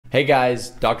Hey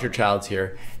guys, Dr. Childs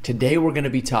here. Today we're going to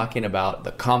be talking about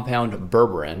the compound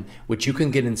berberine, which you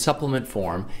can get in supplement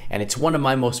form, and it's one of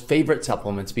my most favorite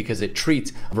supplements because it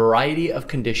treats a variety of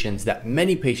conditions that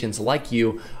many patients like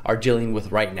you are dealing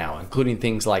with right now, including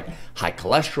things like high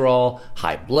cholesterol,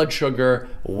 high blood sugar,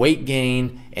 weight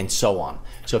gain, and so on.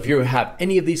 So if you have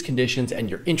any of these conditions and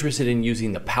you're interested in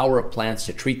using the power of plants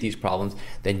to treat these problems,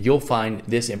 then you'll find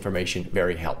this information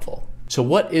very helpful. So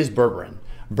what is berberine?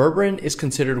 Berberine is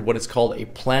considered what is called a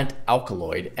plant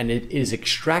alkaloid, and it is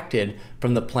extracted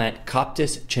from the plant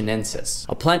Coptis chinensis.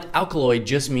 A plant alkaloid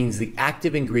just means the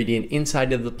active ingredient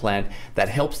inside of the plant that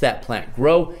helps that plant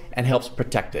grow and helps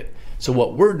protect it. So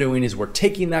what we're doing is we're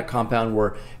taking that compound,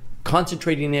 we're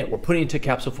concentrating it, we're putting it into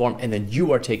capsule form, and then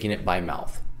you are taking it by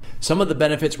mouth. Some of the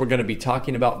benefits we're going to be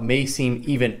talking about may seem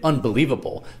even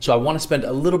unbelievable, so I want to spend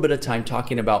a little bit of time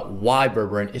talking about why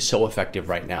berberine is so effective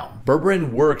right now.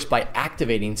 Berberine works by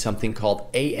activating something called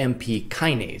AMP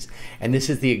kinase, and this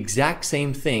is the exact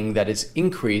same thing that is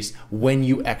increased when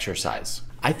you exercise.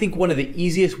 I think one of the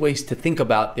easiest ways to think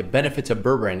about the benefits of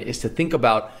berberine is to think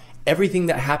about everything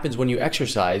that happens when you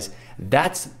exercise.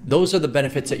 Those are the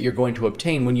benefits that you're going to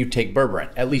obtain when you take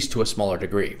berberine, at least to a smaller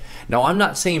degree. Now, I'm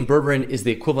not saying berberine is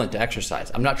the equivalent to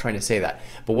exercise. I'm not trying to say that.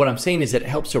 But what I'm saying is that it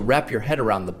helps to wrap your head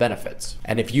around the benefits.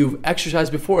 And if you've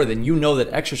exercised before, then you know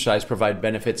that exercise provides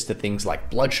benefits to things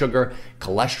like blood sugar,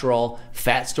 cholesterol,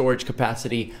 fat storage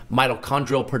capacity,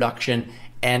 mitochondrial production,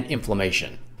 and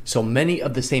inflammation. So many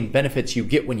of the same benefits you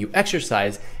get when you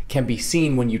exercise can be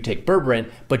seen when you take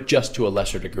berberine, but just to a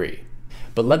lesser degree.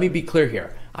 But let me be clear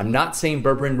here. I'm not saying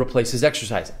berberine replaces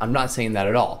exercise. I'm not saying that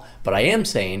at all. But I am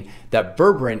saying that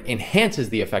berberine enhances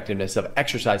the effectiveness of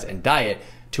exercise and diet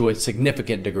to a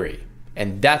significant degree.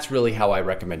 And that's really how I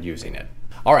recommend using it.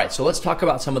 All right, so let's talk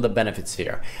about some of the benefits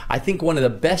here. I think one of the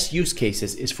best use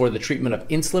cases is for the treatment of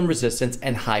insulin resistance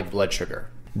and high blood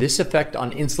sugar. This effect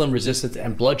on insulin resistance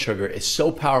and blood sugar is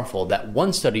so powerful that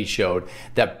one study showed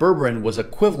that berberine was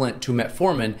equivalent to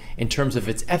metformin in terms of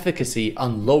its efficacy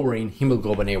on lowering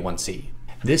hemoglobin A1C.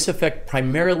 This effect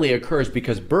primarily occurs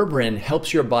because berberine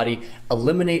helps your body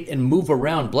eliminate and move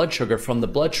around blood sugar from the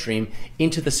bloodstream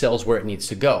into the cells where it needs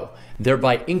to go,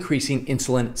 thereby increasing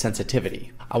insulin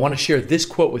sensitivity. I want to share this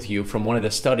quote with you from one of the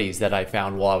studies that I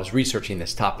found while I was researching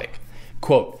this topic.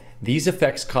 Quote, "These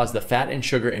effects cause the fat and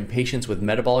sugar in patients with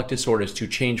metabolic disorders to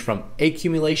change from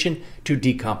accumulation to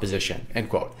decomposition." End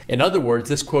quote. In other words,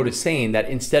 this quote is saying that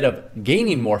instead of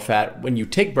gaining more fat, when you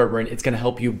take berberine, it's going to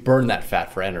help you burn that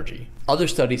fat for energy. Other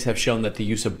studies have shown that the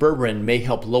use of berberine may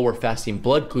help lower fasting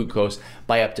blood glucose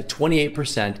by up to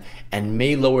 28% and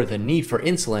may lower the need for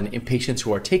insulin in patients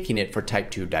who are taking it for type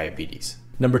 2 diabetes.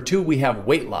 Number 2, we have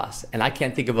weight loss, and I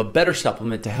can't think of a better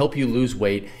supplement to help you lose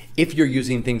weight if you're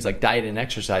using things like diet and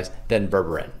exercise than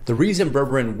berberine. The reason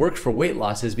berberine works for weight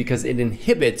loss is because it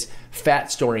inhibits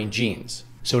fat storing genes.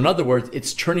 So in other words,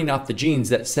 it's turning off the genes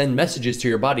that send messages to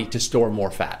your body to store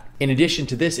more fat. In addition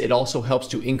to this, it also helps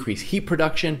to increase heat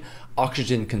production,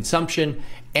 oxygen consumption,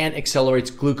 and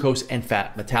accelerates glucose and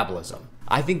fat metabolism.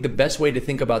 I think the best way to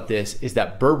think about this is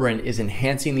that berberine is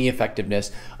enhancing the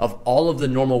effectiveness of all of the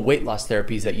normal weight loss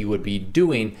therapies that you would be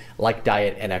doing, like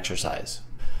diet and exercise.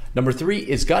 Number 3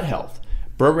 is gut health.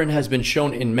 Berberine has been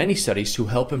shown in many studies to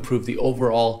help improve the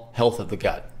overall health of the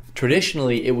gut.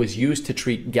 Traditionally, it was used to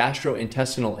treat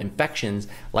gastrointestinal infections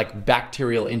like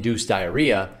bacterial-induced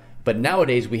diarrhea, but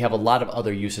nowadays we have a lot of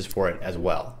other uses for it as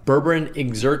well. Berberine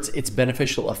exerts its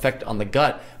beneficial effect on the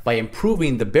gut by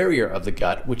improving the barrier of the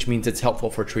gut, which means it's helpful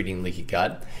for treating leaky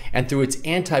gut, and through its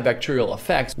antibacterial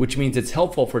effects, which means it's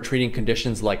helpful for treating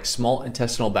conditions like small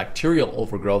intestinal bacterial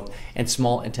overgrowth and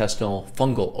small intestinal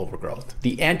fungal overgrowth.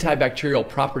 The antibacterial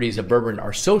properties of berberine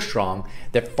are so strong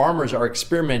that farmers are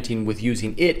experimenting with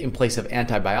using it in place of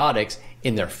antibiotics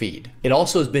in their feed. It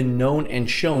also has been known and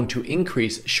shown to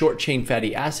increase short-chain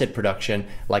fatty acid production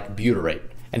like butyrate.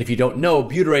 And if you don't know,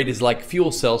 butyrate is like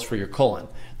fuel cells for your colon.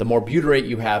 The more butyrate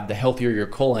you have, the healthier your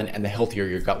colon and the healthier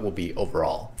your gut will be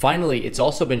overall. Finally, it's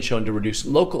also been shown to reduce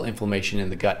local inflammation in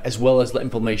the gut as well as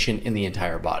inflammation in the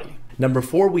entire body. Number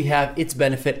 4, we have its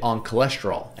benefit on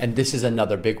cholesterol, and this is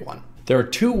another big one. There are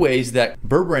 2 ways that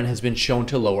berberine has been shown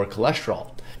to lower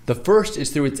cholesterol. The first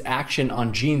is through its action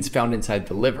on genes found inside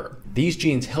the liver. These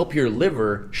genes help your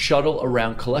liver shuttle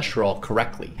around cholesterol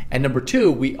correctly. And number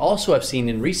 2, we also have seen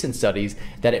in recent studies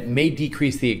that it may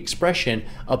decrease the expression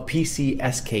of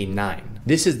PCSK9.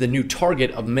 This is the new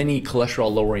target of many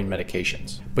cholesterol lowering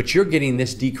medications. But you're getting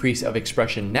this decrease of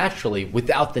expression naturally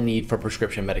without the need for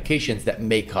prescription medications that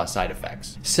may cause side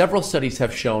effects. Several studies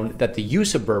have shown that the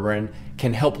use of berberine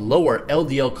can help lower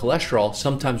LDL cholesterol,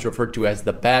 sometimes referred to as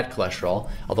the bad cholesterol,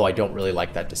 although I don't really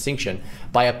like that distinction,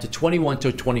 by up to 21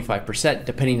 to 25%,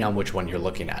 depending on which one you're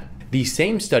looking at. These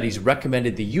same studies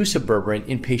recommended the use of berberine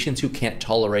in patients who can't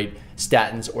tolerate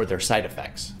statins or their side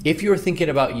effects. If you're thinking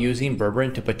about using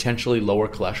berberine to potentially lower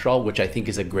cholesterol, which I think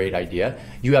is a great idea,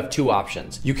 you have two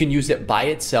options. You can use it by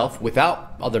itself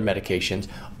without other medications,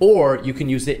 or you can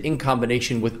use it in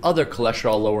combination with other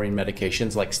cholesterol lowering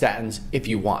medications like statins if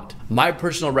you want. My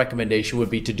personal recommendation would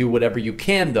be to do whatever you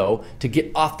can though to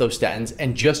get off those statins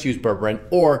and just use berberine,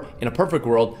 or in a perfect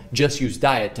world, just use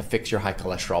diet to fix your high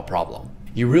cholesterol problem.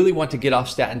 You really want to get off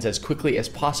statins as quickly as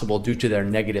possible due to their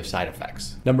negative side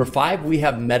effects. Number 5, we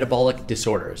have metabolic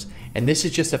disorders. And this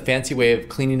is just a fancy way of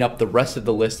cleaning up the rest of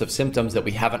the list of symptoms that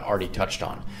we haven't already touched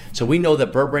on. So we know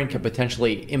that berberine can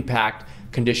potentially impact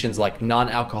conditions like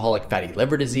non-alcoholic fatty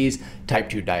liver disease, type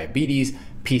 2 diabetes,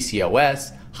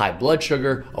 PCOS, high blood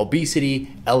sugar,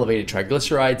 obesity, elevated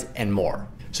triglycerides, and more.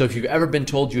 So if you've ever been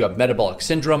told you have metabolic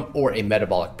syndrome or a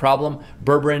metabolic problem,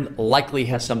 berberine likely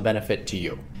has some benefit to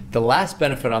you. The last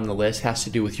benefit on the list has to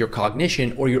do with your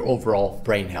cognition or your overall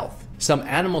brain health. Some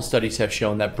animal studies have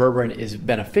shown that berberine is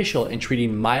beneficial in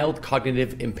treating mild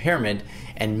cognitive impairment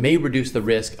and may reduce the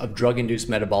risk of drug-induced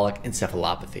metabolic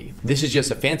encephalopathy. This is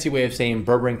just a fancy way of saying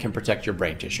berberine can protect your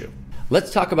brain tissue.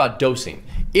 Let's talk about dosing.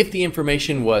 If the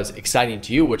information was exciting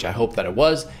to you, which I hope that it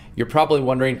was, you're probably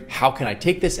wondering, how can I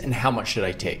take this and how much should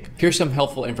I take? Here's some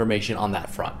helpful information on that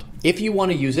front. If you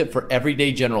want to use it for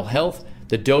everyday general health,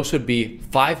 the dose would be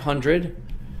 500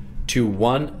 to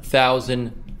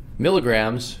 1,000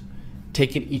 milligrams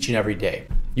taken each and every day.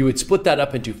 You would split that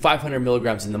up into 500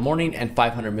 milligrams in the morning and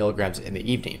 500 milligrams in the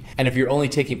evening. And if you're only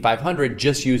taking 500,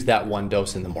 just use that one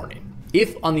dose in the morning.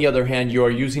 If, on the other hand, you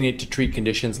are using it to treat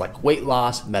conditions like weight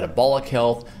loss, metabolic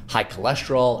health, high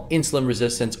cholesterol, insulin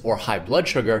resistance, or high blood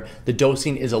sugar, the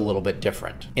dosing is a little bit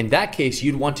different. In that case,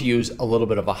 you'd want to use a little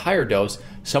bit of a higher dose,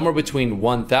 somewhere between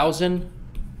 1,000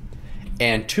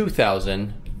 and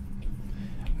 2,000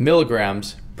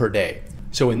 milligrams per day.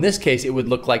 So in this case, it would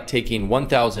look like taking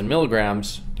 1,000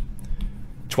 milligrams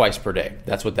twice per day.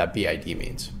 That's what that BID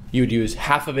means. You would use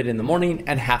half of it in the morning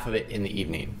and half of it in the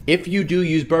evening. If you do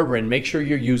use berberine, make sure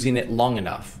you're using it long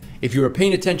enough. If you are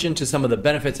paying attention to some of the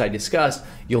benefits I discussed,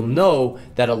 you'll know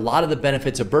that a lot of the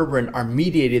benefits of berberine are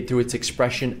mediated through its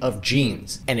expression of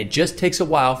genes. And it just takes a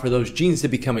while for those genes to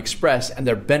become expressed and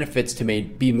their benefits to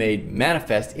be made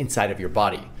manifest inside of your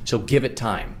body. So give it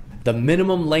time. The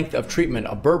minimum length of treatment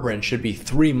of berberine should be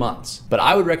 3 months, but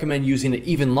I would recommend using it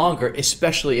even longer,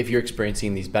 especially if you're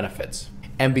experiencing these benefits.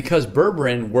 And because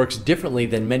berberine works differently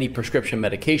than many prescription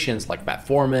medications like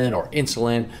metformin or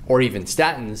insulin or even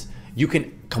statins, you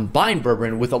can combine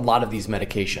berberine with a lot of these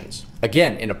medications.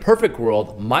 Again, in a perfect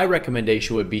world, my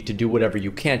recommendation would be to do whatever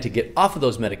you can to get off of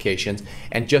those medications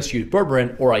and just use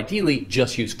berberine, or ideally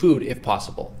just use food if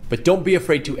possible. But don't be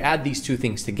afraid to add these two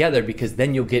things together, because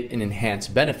then you'll get an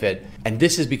enhanced benefit. And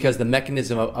this is because the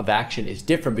mechanism of action is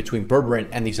different between berberine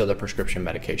and these other prescription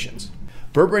medications.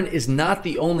 Berberine is not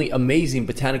the only amazing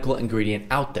botanical ingredient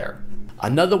out there.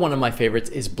 Another one of my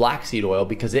favorites is black seed oil,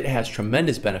 because it has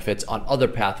tremendous benefits on other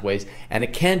pathways and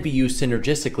it can be used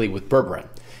synergistically with berberine.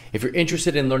 If you're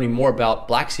interested in learning more about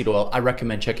black seed oil, I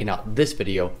recommend checking out this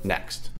video next.